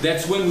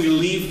 that's when we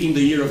live in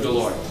the year of the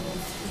Lord.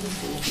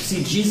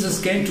 See, Jesus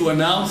came to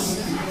announce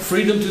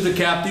freedom to the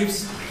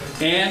captives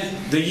and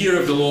the year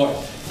of the Lord.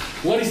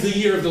 What is the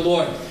year of the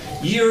Lord?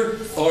 Year,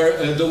 or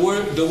the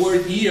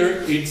word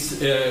year, it's,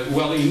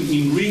 well,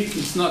 in Greek,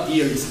 it's not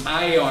year, it's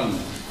aion,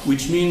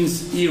 which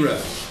means era.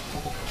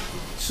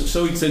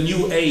 So it's a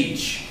new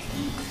age.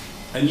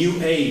 A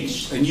new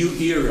age, a new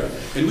era.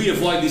 And we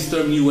avoid this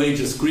term new age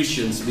as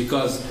Christians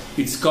because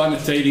it's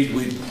connotated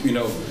with,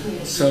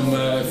 some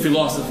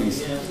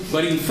philosophies.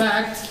 But in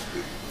fact,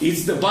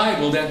 it's the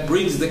Bible that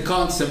brings the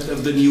concept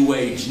of the new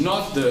age,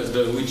 not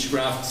the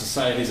witchcraft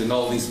societies and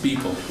all these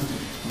people.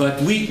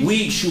 But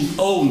we should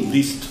own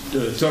these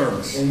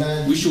terms.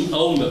 Amen. We should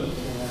own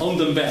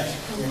them back.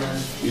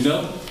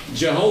 Amen.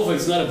 Jehovah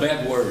is not a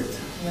bad word.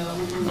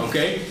 No.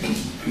 Okay?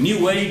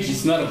 New age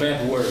is not a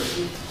bad word.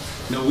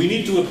 No, we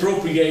need to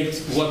appropriate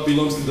what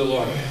belongs to the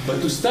Lord.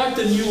 But to start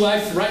a new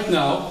life right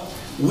now,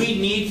 we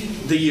need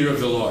the year of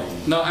the Lord.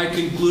 Now I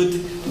conclude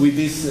with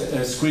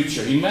this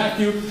scripture. In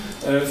Matthew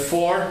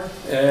 4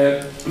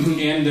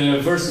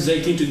 and verses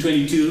 18 to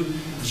 22,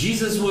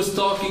 Jesus was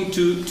talking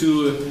to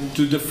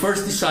the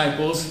first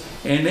disciples,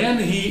 and then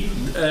He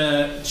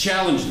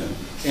challenged them.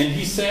 And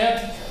He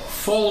said,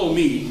 "Follow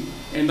me,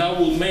 and I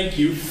will make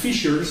you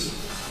fishers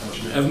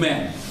of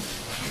men."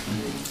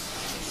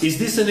 Is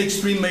this an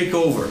extreme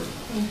makeover?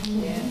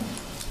 Yeah.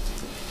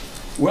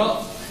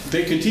 Well,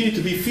 they continue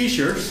to be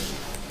fishers,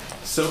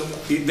 so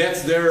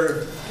that's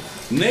their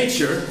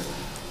nature,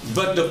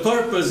 but the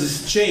purpose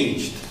is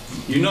changed.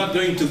 You're not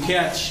going to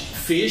catch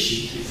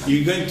fish,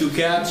 you're going to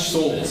catch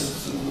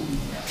souls.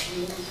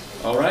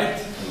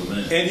 Alright?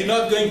 And you're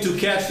not going to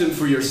catch them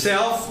for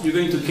yourself, you're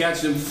going to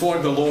catch them for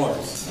the Lord.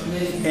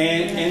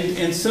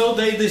 And so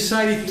they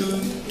decided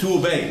to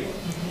obey.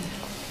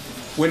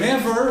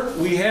 Whenever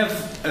we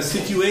have a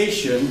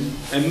situation,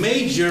 a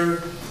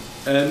major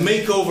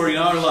makeover in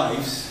our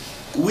lives,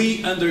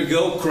 we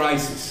undergo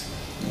crisis.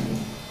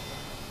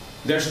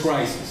 There's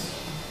crisis.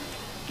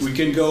 We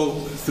can go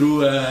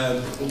through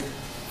a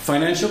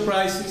financial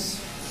crisis,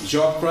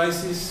 job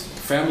crisis,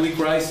 family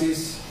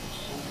crisis,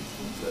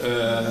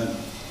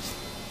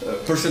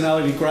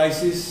 personality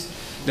crisis.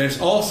 There's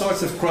all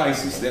sorts of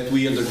crises that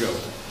we undergo.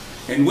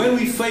 And when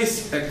we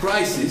face a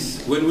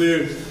crisis, when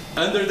we're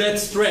under that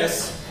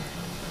stress,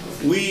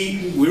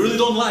 we really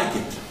don't like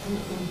it.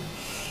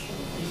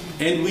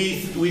 And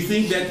we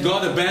think that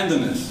God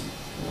abandoned us.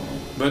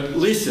 But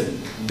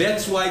listen,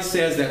 that's why it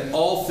says that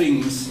all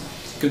things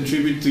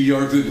contribute to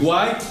your good.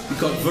 Why?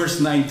 Because verse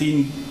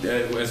 19,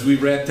 as we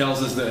read,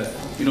 tells us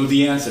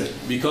the answer.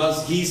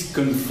 Because He's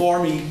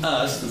conforming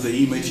us to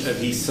the image of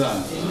His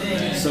Son.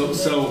 Amen.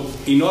 So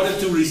in order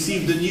to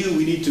receive the new,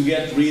 we need to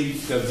get rid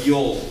of the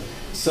old.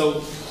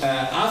 So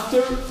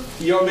after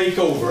your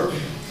makeover,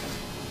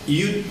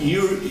 you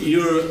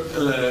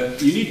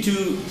need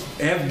to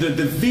have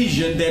the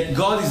vision that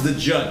God is the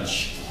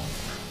judge.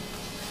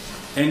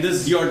 And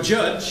as your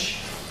judge,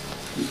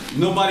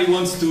 nobody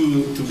wants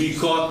to be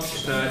caught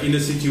in a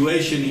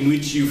situation in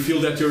which you feel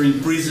that you're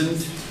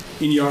imprisoned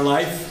in your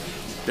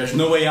life. There's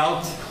no way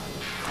out.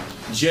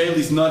 Jail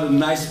is not a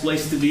nice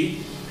place to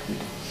be.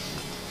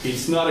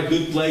 It's not a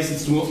good place.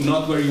 It's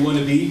not where you want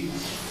to be.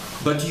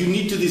 But you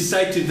need to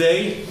decide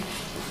today,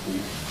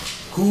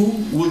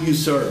 who will you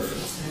serve?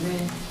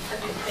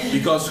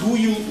 Because who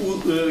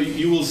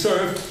you will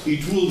serve,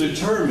 it will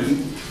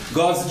determine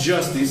God's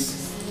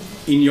justice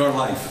in your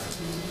life.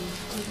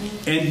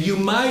 And you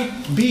might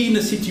be in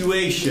a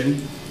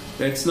situation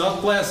that's not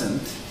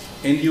pleasant,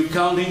 and you're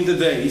counting the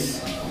days.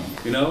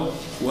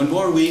 One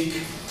more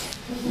week,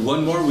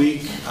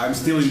 I'm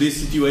still in this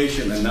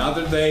situation.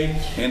 Another day,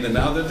 and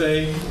another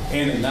day,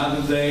 and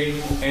another day,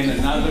 and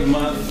another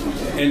month,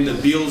 and the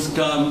bills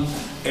come,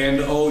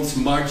 and oh, it's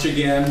March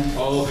again.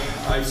 Oh,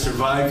 I've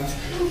survived.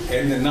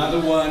 And another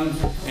one,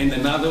 and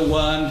another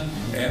one,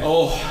 and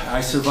oh,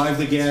 I survived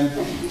again.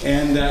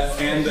 And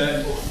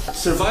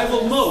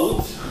survival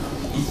mode,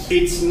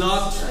 it's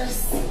not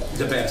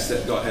the best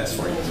that God has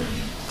for you.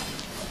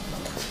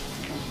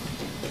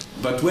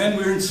 But when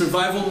we're in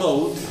survival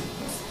mode,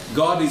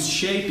 God is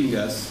shaping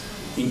us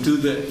into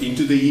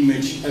the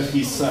image of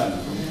His Son.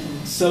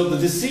 So the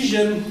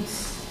decision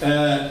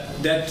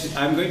that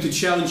I'm going to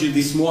challenge you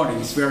this morning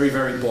is very,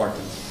 very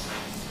important.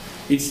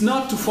 It's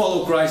not to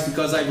follow Christ,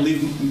 because I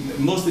believe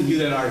most of you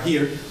that are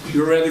here,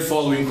 you're already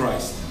following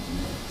Christ.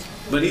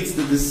 But it's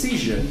the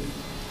decision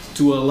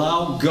to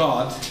allow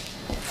God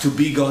to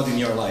be God in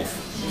your life.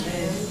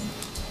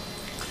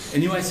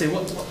 And you might say,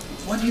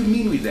 what do you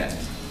mean with that?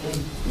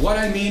 What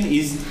I mean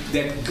is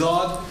that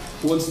God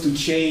wants to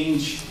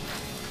change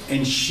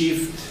and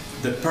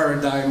shift the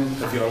paradigm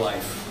of your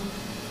life.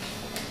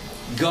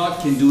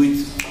 God can do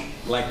it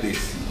like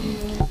this.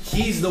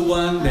 He's the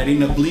one that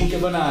in a blink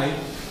of an eye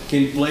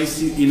can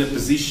place you in a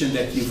position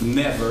that you've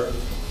never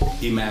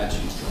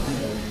imagined.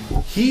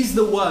 He's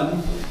the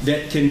one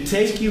that can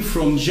take you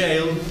from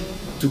jail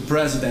to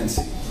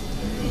presidency.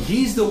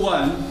 He's the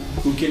one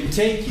who can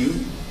take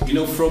you,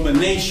 from a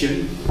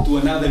nation to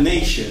another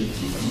nation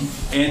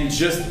and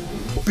just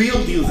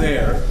build you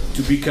there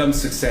to become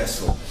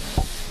successful.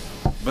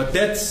 But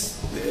that's,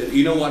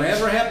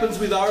 whatever happens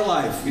with our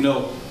life,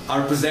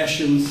 our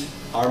possessions,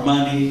 our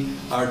money,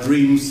 our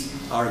dreams,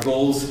 our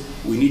goals,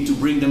 we need to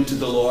bring them to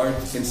the Lord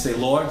and say,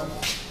 Lord,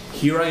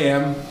 here I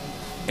am,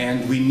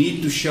 and we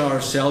need to show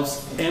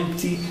ourselves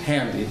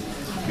empty-handed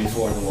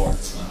before the Lord.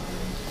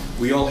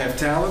 We all have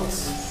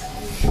talents,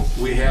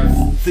 we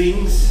have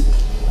things,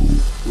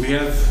 we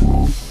have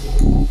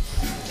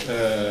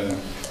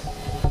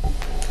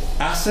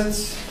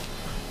assets,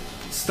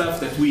 stuff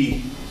that we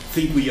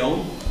think we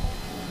own,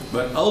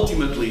 but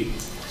ultimately,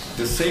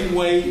 the same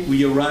way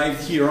we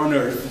arrived here on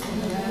earth,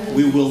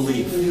 we will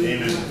leave.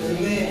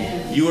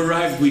 Amen. You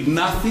arrived with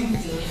nothing,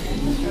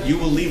 you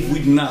will leave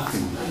with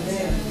nothing.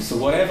 So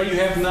whatever you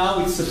have now,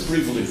 it's a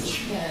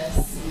privilege.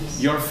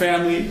 Your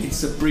family,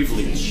 it's a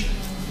privilege.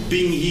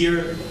 Being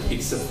here,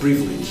 it's a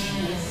privilege.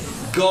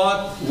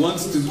 God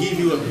wants to give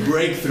you a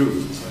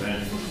breakthrough,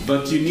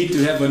 but you need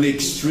to have an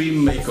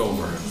extreme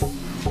makeover.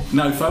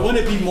 Now, if I want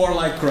to be more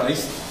like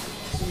Christ,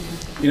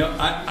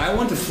 I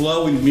want to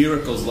flow in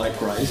miracles like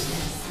Christ.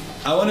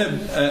 I want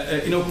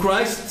to,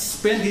 Christ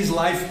spent His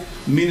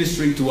life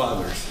ministering to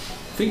others.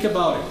 Think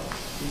about it.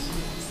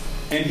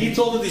 And He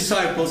told the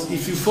disciples,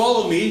 if you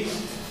follow me,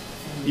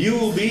 you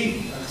will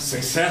be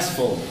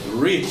successful,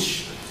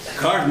 rich,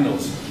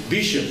 cardinals,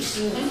 bishops,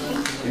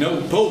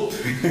 Pope.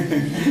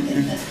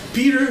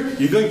 Peter,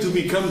 you're going to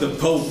become the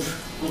Pope.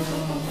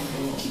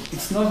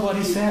 It's not what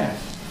He said.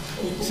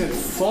 He said,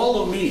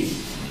 follow me,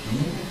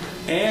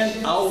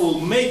 and I will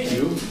make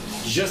you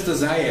just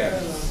as I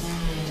am.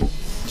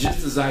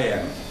 Just as I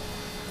am.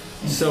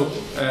 So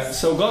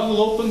God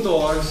will open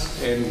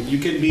doors, and you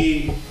can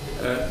be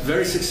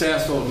very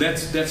successful.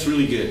 That's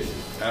really good.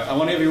 I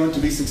want everyone to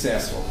be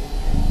successful.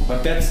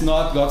 But that's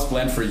not God's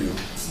plan for you.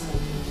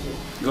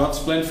 God's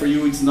plan for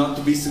you is not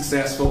to be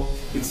successful,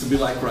 it's to be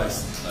like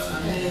Christ.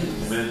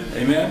 Amen.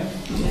 Amen?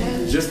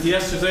 Amen. Just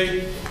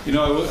yesterday,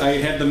 I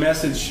had the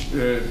message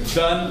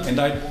done, and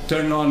I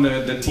turned on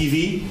the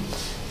TV,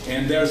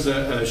 and there's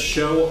a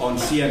show on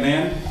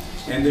CNN,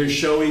 and they're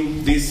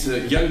showing this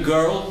young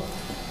girl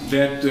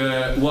that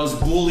was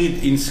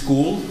bullied in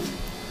school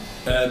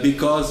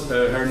because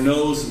her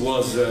nose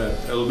was a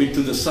little bit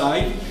to the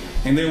side,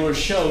 and they were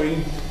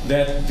showing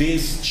that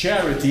this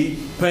charity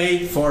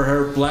paid for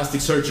her plastic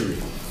surgery.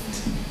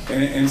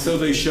 And so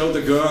they showed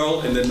the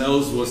girl, and the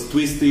nose was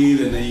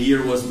twisted, and the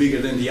ear was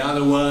bigger than the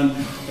other one,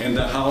 and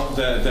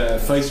the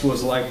face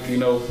was like,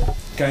 kind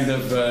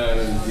of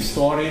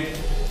distorted.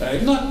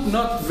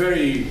 Not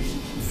very,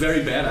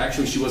 very bad.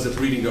 Actually, she was a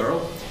pretty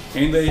girl.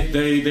 And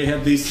they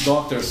had this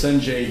doctor,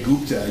 Sanjay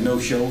Gupta,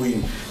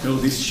 showing,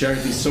 this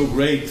charity is so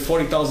great.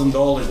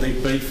 $40,000 they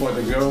paid for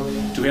the girl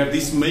to have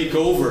this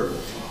makeover.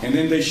 And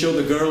then they show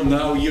the girl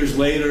now, years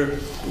later,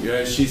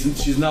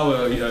 she's now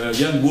a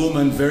young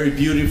woman, very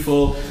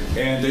beautiful,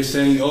 and they're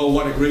saying, oh,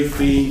 what a great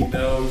thing,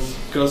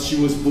 because she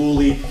was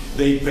bullied,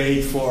 they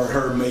paid for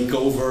her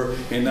makeover,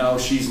 and now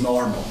she's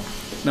normal.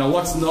 Now,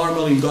 what's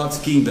normal in God's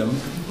kingdom?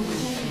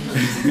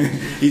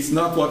 It's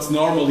not what's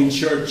normal in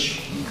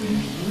church.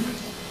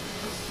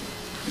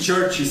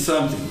 Church is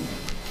something.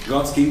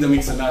 God's kingdom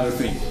is another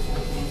thing.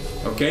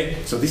 Okay?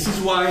 So this is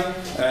why,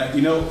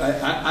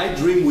 I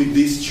dream with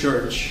this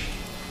church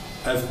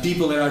of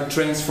people that are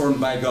transformed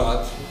by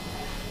God,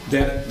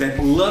 that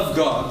love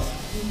God,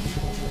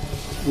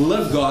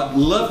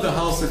 love the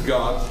house of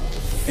God,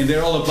 and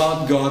they're all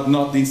about God,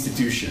 not the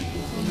institution.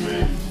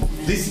 Amen.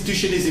 The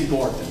institution is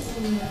important,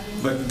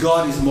 but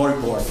God is more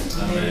important.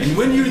 Amen. And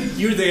when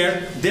you're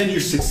there, then you're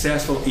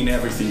successful in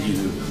everything you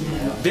do.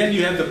 Then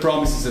you have the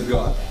promises of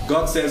God.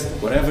 God says,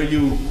 whatever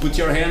you put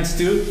your hands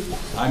to,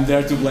 I'm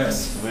there to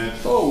bless. Amen.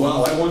 Oh,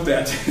 wow, I want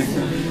that.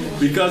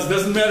 Because it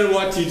doesn't matter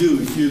what you do.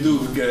 If you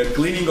do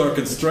cleaning or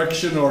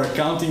construction or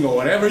accounting or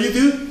whatever you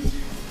do,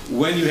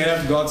 when you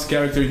have God's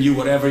character in you,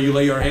 whatever you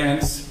lay your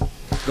hands,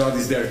 God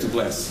is there to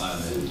bless.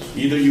 Amen.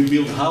 Either you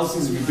build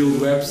houses, you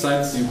build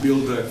websites, you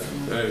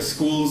build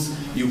schools,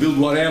 you build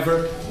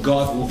whatever,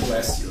 God will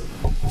bless you.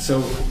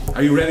 So,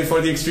 are you ready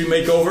for the extreme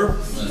makeover?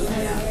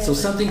 So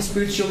something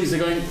spiritual is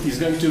going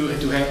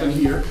to happen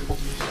here.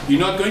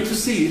 You're not going to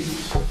see it,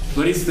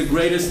 but it's the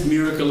greatest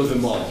miracle of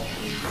them all.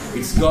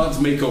 It's God's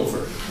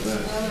makeover.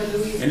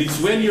 And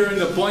it's when you're in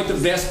the point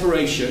of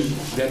desperation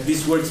that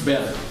this works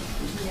better.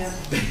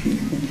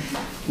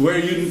 where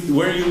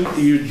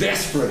you're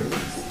desperate.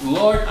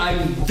 Lord,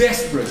 I'm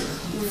desperate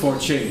for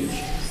change.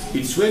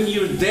 It's when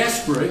you're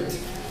desperate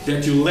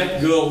that you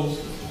let go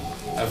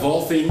of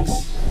all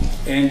things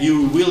and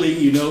you're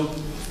willing,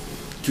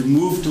 to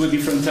move to a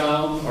different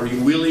town, or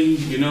you're willing,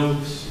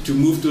 to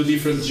move to a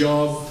different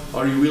job,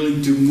 or you're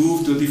willing to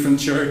move to a different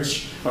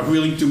church, or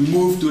willing to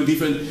move to a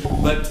different...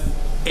 But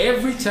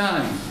every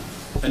time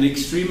an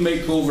extreme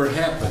makeover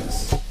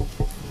happens,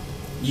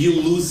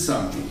 you lose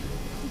something.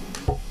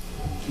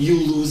 You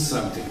lose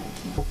something.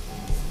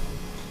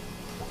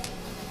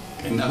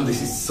 And now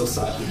this is so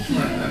sad.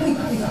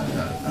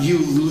 You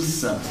lose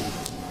something.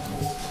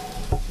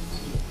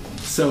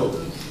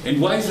 So, and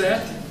why is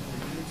that?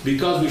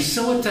 Because we're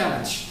so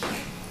attached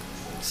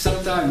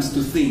sometimes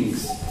to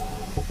things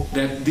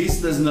that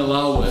this doesn't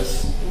allow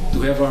us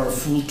to have our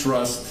full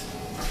trust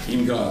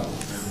in God.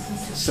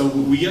 So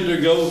we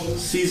undergo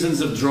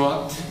seasons of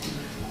drought,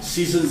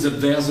 seasons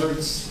of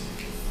deserts,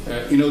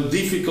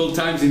 difficult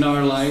times in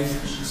our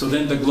life, so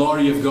then the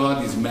glory of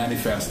God is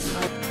manifested.